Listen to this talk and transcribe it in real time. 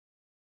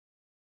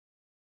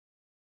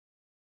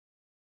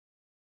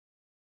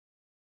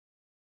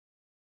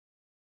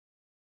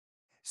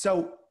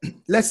So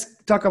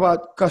let's talk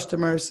about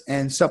customers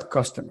and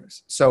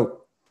subcustomers.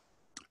 So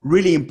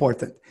really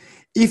important.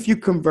 If you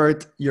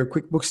convert your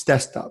QuickBooks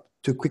Desktop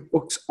to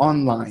QuickBooks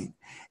Online,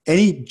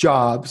 any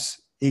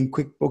jobs in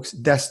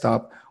QuickBooks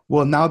Desktop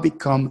will now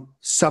become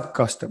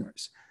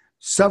subcustomers.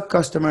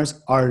 Subcustomers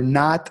are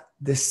not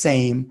the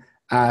same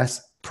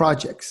as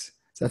projects.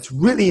 So that's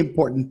really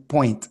important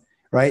point,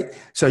 right?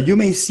 So you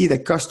may see the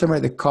customer,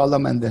 the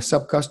column, and the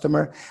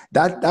subcustomer.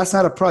 That's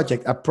not a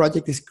project. A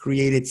project is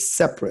created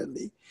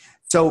separately.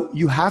 So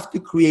you have to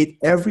create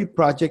every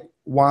project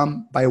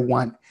one by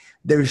one.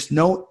 There is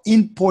no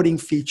importing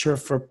feature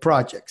for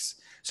projects.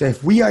 So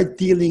if we are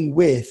dealing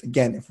with,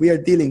 again, if we are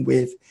dealing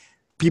with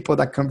people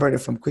that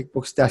converted from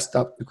QuickBooks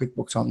Desktop to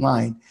QuickBooks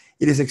Online,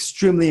 it is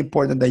extremely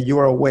important that you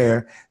are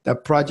aware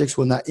that projects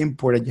will not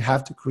import and you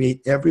have to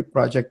create every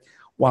project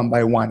one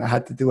by one. I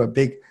had to do a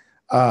big,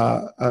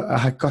 I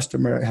had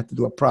customer, I had to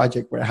do a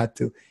project where I had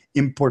to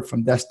import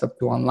from desktop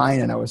to online,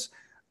 and I was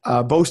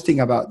boasting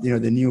about the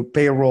new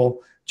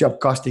payroll job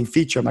costing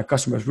feature. My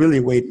customers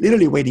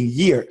literally waiting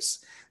years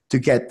to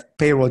get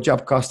payroll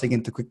job costing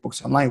into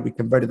QuickBooks Online. We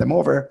converted them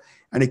over,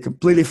 and they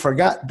completely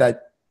forgot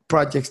that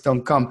projects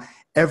don't come.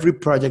 Every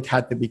project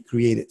had to be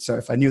created. So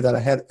if I knew that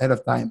ahead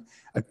of time,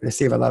 I could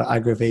save a lot of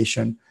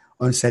aggravation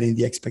on setting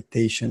the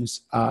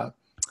expectations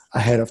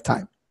ahead of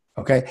time.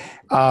 Okay.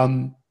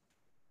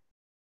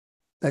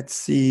 Let's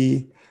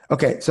see.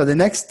 Okay. So the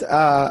next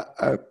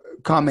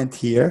comment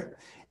here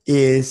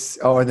is,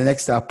 or the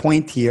next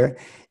point here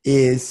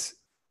is,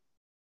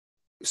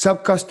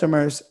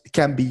 subcustomers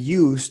can be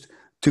used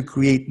to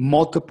create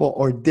multiple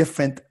or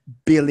different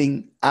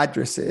billing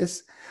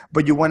addresses,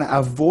 but you want to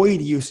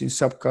avoid using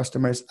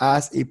subcustomers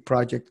as a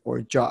project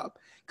or job,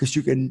 because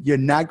you're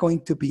not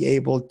going to be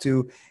able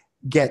to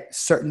get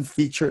certain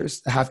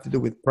features that have to do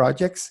with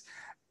projects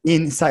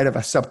inside of a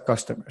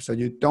subcustomer. So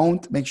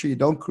make sure you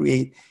don't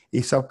create a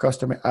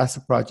subcustomer as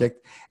a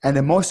project. And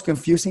the most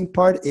confusing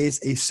part is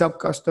a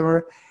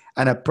subcustomer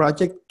and a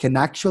project can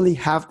actually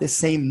have the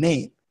same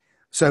name.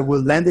 So it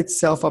will lend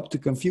itself up to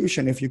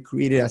confusion if you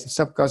create it as a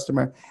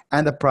subcustomer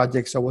and a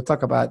project. So we'll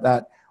talk about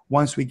that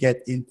once we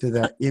get into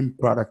the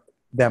in-product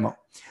demo.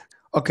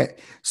 Okay,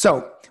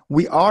 so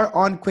we are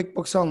on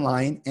QuickBooks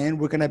Online, and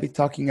we're going to be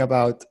talking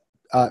about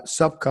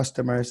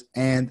subcustomers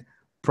and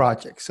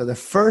projects. So the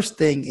first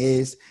thing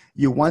is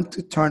you want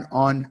to turn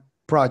on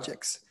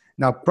projects.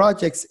 Now,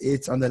 projects,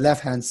 it's on the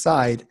left-hand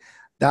side,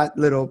 that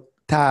little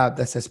tab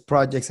that says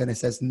projects and it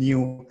says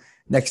new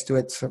next to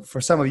it. So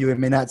for some of you, it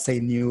may not say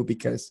new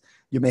because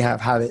you may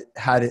have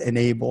had it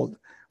enabled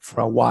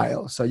for a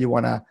while. So you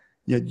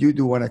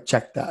do want to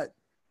check that.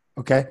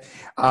 Okay.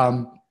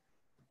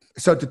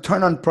 So to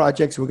turn on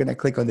projects, we're going to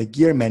click on the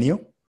gear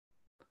menu.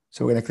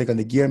 So we're going to click on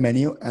the gear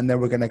menu, and then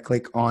we're going to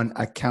click on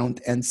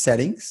account and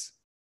settings.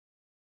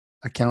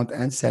 Account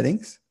and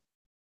settings.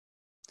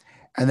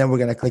 And then we're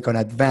going to click on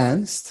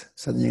advanced.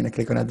 So then you're going to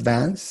click on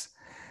advanced,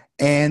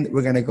 and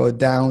we're going to go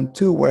down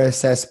to where it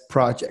says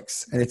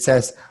projects, and it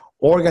says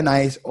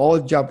organize all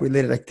job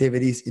related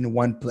activities in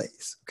one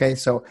place. Okay.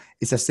 So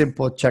it's a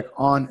simple check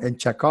on and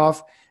check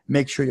off.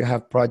 Make sure you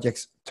have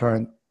projects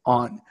turned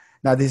on.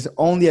 Now, this is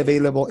only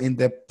available in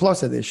the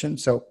Plus edition.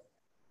 So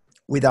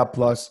without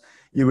Plus,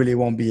 you really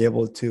won't be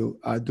able to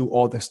do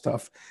all the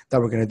stuff that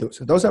we're going to do.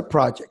 So those are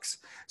projects.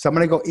 So I'm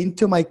going to go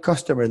into my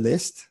customer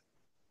list.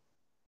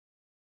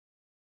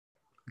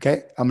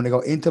 Okay. I'm going to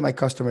go into my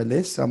customer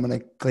list. So I'm going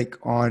to click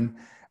on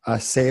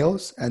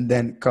sales and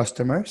then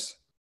customers.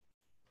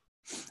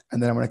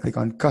 And then I'm going to click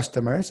on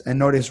customers. And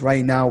notice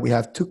right now we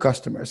have two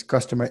customers,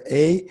 customer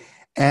A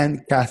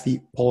and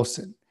Kathy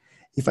Paulson.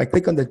 If I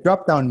click on the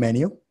drop-down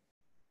menu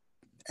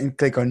and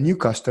click on new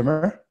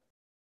customer,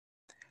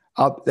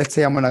 let's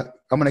say I'm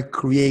gonna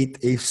create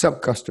a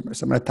subcustomer.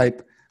 So I'm gonna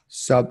type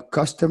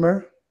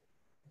subcustomer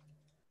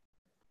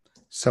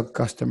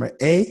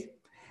A,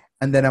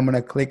 and then I'm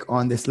gonna click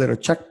on this little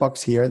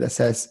checkbox here that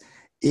says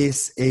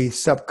is a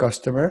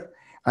subcustomer,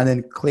 and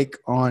then click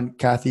on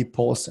Kathy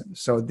Paulson.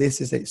 So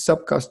this is a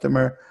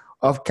subcustomer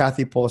of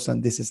Kathy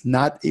Paulson. This is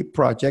not a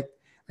project,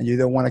 and you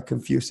don't want to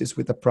confuse this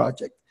with a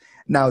project.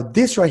 Now,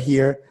 this right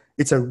here,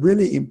 it's a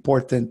really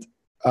important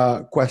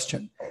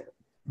question.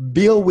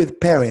 Bill with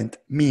parent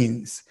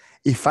means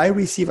if I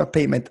receive a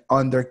payment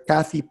under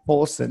Kathy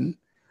Paulson,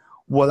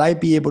 will I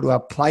be able to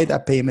apply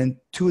that payment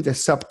to the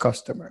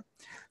subcustomer?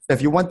 So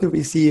if you want to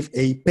receive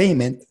a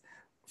payment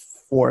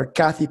for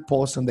Kathy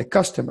Paulson, the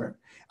customer,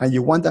 and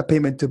you want that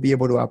payment to be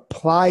able to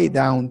apply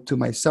down to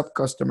my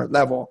subcustomer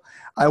level,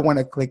 I want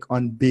to click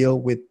on Bill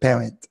with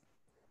Parent.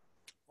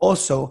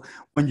 Also,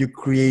 when you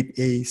create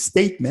a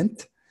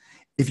statement,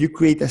 if you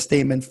create a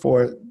statement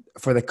for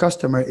the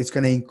customer, it's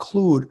going to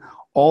include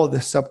all the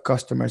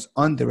subcustomers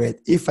under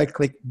it if I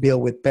click Bill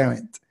with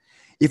Parent.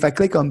 If I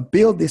click on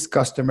Bill this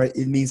customer,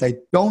 it means I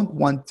don't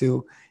want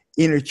to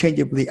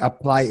interchangeably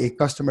apply a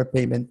customer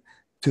payment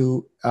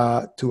to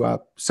a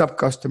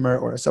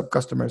subcustomer or a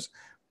subcustomer's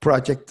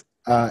project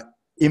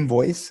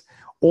invoice,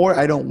 or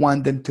I don't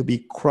want them to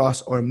be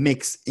cross or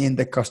mixed in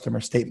the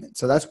customer statement.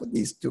 So that's what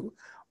these two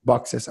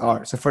boxes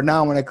are. So for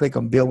now, I'm going to click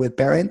on Bill with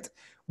Parent,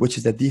 which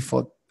is the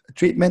default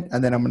treatment,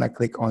 and then I'm going to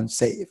click on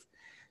Save.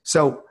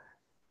 So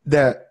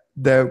the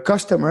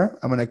customer,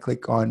 I'm going to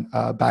click on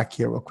back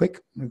here real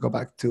quick. I'm going to go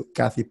back to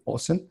Kathy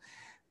Paulson.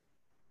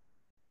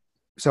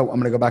 So I'm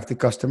going to go back to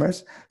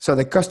customers. So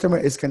the customer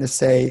is going to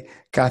say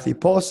Kathy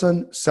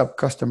Paulson,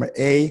 Subcustomer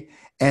A,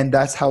 and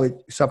that's how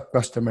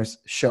Subcustomers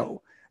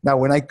show. Now,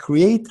 when I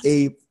create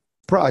a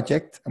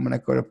project, I'm going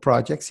to go to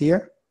Projects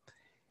here,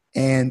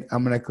 and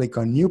I'm going to click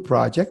on New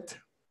Project.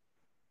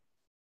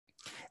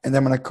 And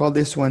then I'm going to call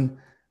this one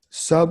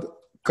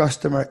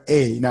Subcustomer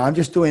A. Now, I'm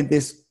just doing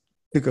this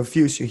to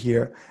confuse you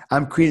here.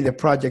 I'm creating the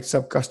project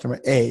Subcustomer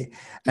A.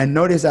 And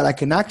notice that I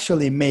can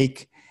actually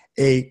make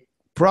a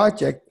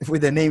project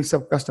with the name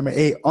Subcustomer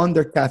A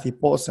under Kathy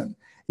Paulson.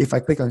 If I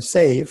click on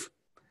Save,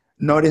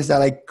 notice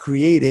that I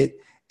created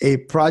a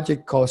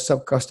project called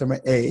Subcustomer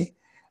A.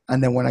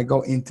 And then when I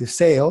go into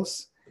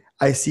Sales,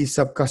 I see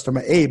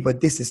Subcustomer A,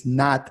 but this is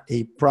not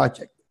a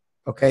project,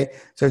 okay?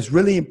 So it's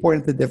really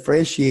important to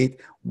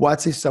differentiate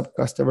what's a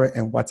subcustomer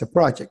and what's a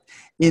project.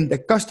 In the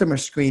customer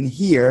screen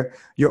here,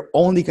 you're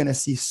only gonna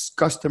see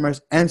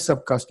customers and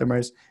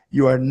subcustomers.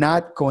 You are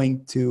not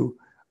going to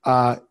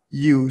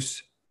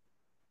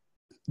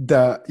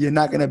you're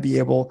not gonna be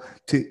able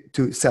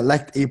to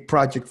select a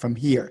project from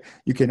here.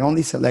 You can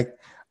only select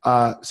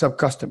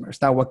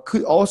subcustomers. Now, what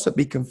could also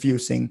be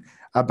confusing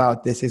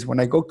about this is when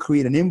I go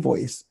create an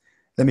invoice.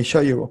 Let me show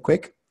you real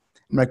quick.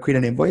 I'm going to create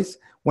an invoice.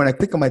 When I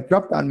click on my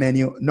drop-down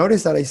menu,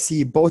 notice that I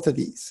see both of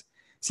these.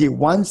 See,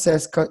 one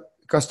says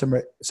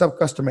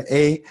Subcustomer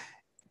A.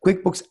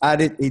 QuickBooks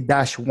added a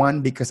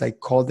 -1 because I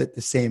called it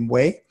the same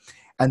way.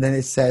 And then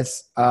it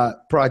says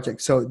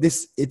project. So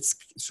it's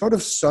sort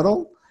of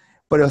subtle,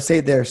 but it'll say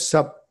there's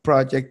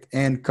sub-project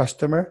and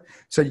customer.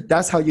 So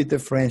that's how you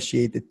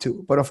differentiate the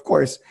two. But of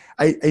course,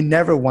 I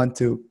never want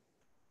to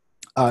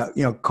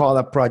call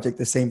a project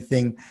the same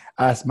thing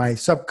as my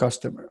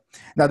subcustomer.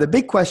 Now, the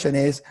big question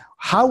is,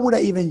 how would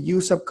I even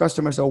use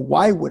subcustomers, or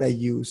why would I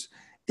use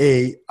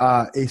a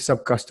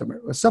subcustomer?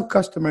 Well,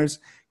 subcustomers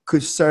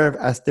could serve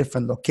as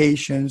different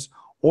locations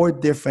or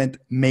different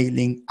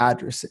mailing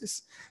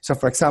addresses. So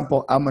for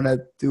example, I'm going to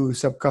do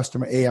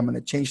Subcustomer A. I'm going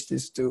to change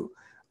this to,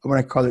 I'm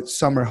going to call it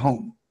Summer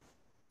Home.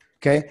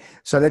 Okay.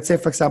 So let's say,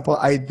 for example,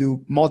 I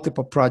do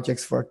multiple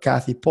projects for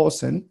Kathy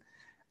Paulson.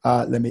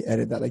 Let me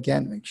edit that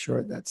again, make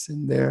sure that's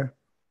in there.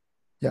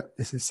 Yeah,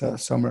 this is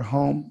Summer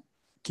Home.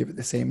 Give it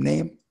the same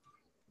name.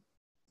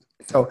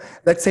 So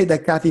let's say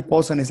that Kathy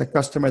Paulson is a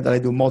customer that I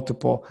do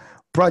multiple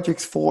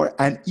projects for,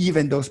 and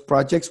even those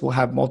projects will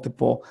have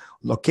multiple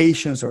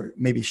locations or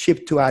maybe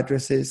ship to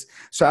addresses.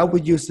 So I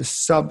would use the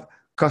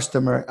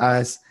sub-customer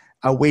as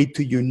a way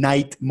to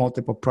unite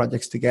multiple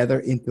projects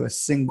together into a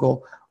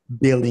single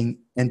billing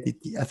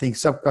entity. I think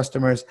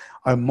sub-customers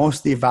are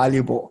mostly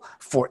valuable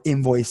for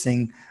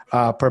invoicing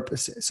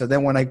purposes. So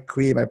then when I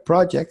create my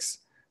projects,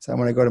 so I'm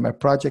going to go to my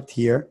project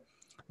here,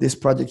 this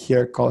project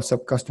here called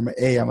Subcustomer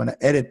A, I'm going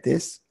to edit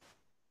this.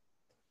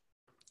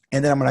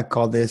 And then I'm going to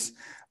call this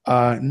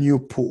new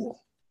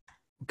pool.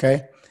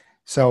 Okay.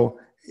 So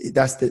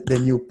that's the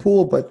new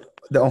pool, but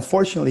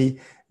unfortunately,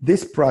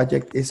 this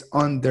project is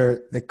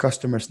under the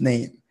customer's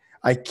name.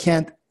 I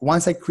can't,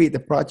 once I create the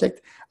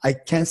project, I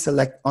can't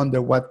select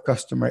under what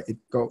customer it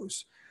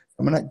goes.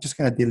 I'm just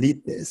going to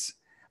delete this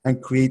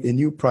and create a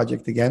new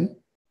project again.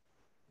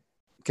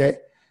 Okay.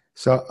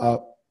 So,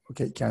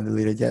 okay, can't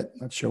delete it yet.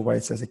 Not sure why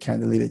it says I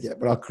can't delete it yet,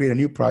 but I'll create a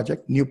new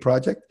project,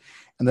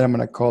 and then I'm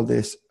going to call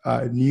this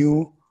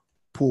new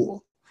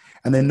pool.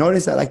 And then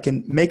notice that I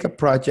can make a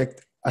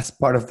project as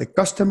part of the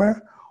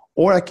customer,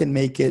 or I can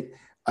make it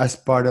as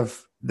part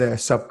of the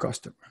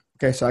sub-customer.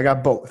 Okay, so I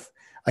got both.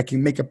 I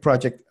can make a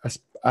project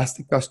as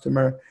the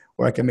customer,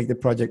 or I can make the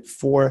project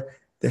for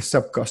the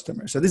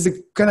sub-customer. So this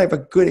is kind of a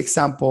good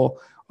example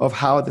of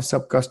how the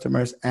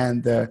sub-customers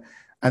and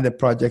the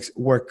projects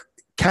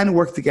can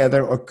work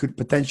together, or could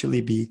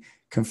potentially be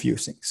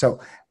confusing. So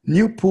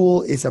new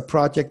pool is a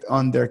project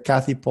under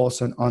Kathy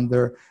Paulson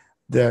under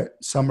the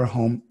Summer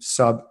Home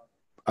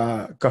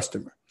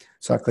customer.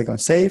 So I click on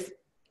Save.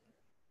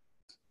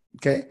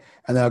 Okay,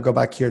 and then I'll go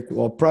back here to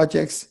all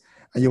projects,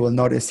 and you will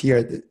notice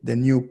here the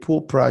new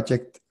pool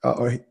project,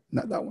 or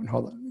not that one.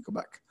 Hold on, let me go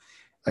back.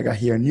 I got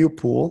here new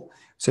pool.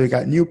 So you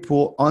got new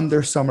pool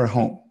under Summer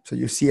Home. So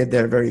you see it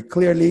there very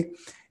clearly.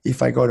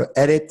 If I go to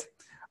edit,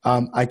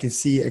 I can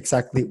see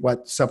exactly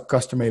what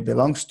sub-customer it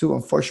belongs to.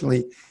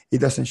 Unfortunately, it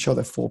doesn't show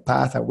the full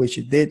path. I wish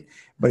it did,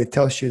 but it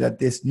tells you that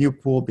this new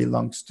pool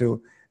belongs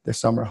to the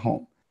Summer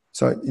Home.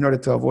 So in order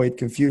to avoid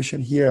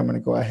confusion here, I'm going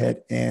to go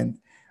ahead and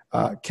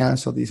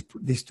cancel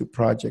these two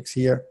projects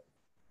here.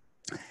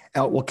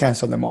 And we'll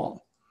cancel them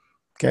all,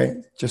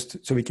 okay?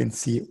 Just so we can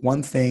see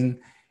one thing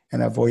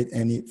and avoid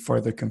any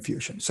further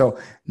confusion. So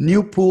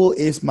new pool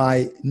is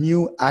my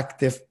new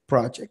active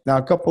project. Now,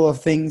 a couple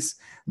of things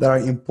that are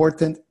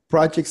important.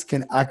 Projects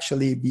can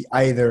actually be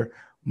either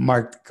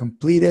marked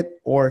completed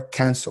or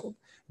canceled.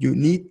 You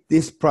need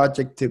this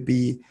project to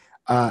be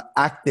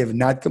active,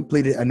 not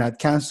completed and not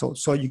canceled,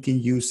 so you can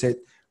use it,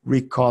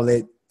 recall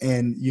it,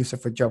 and use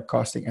it for job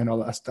costing and all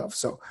that stuff.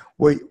 So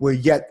we're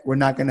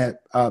not going to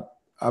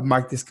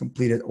mark this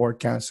completed or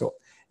canceled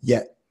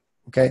yet.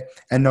 Okay.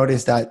 And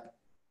notice that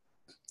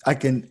I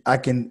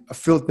can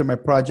filter my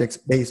projects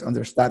based on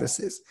their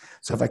statuses.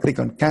 So if I click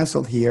on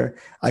canceled here,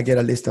 I get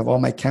a list of all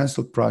my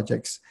canceled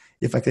projects.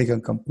 If I click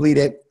on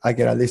completed, I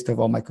get a list of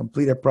all my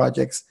completed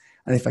projects.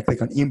 And if I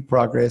click on in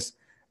progress,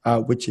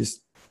 which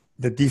is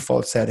the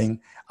default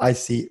setting, I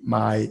see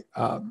my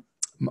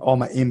all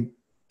my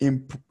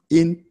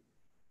in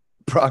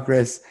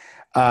progress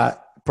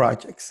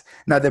projects.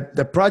 Now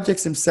the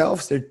projects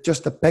themselves, they're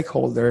just a peg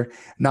holder.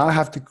 Now I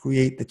have to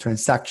create the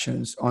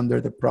transactions under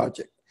the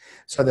project.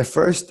 So the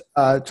first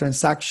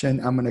transaction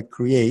I'm going to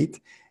create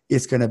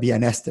is going to be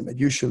an estimate.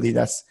 Usually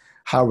that's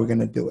how we're going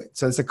to do it.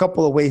 So there's a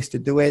couple of ways to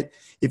do it.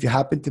 If you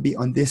happen to be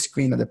on this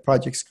screen, on the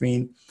project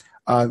screen,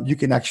 you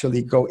can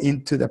actually go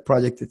into the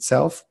project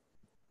itself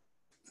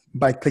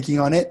by clicking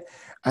on it.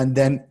 And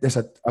then there's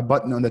a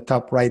button on the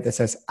top right that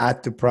says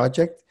add to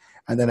project.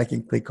 And then I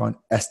can click on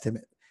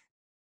estimate.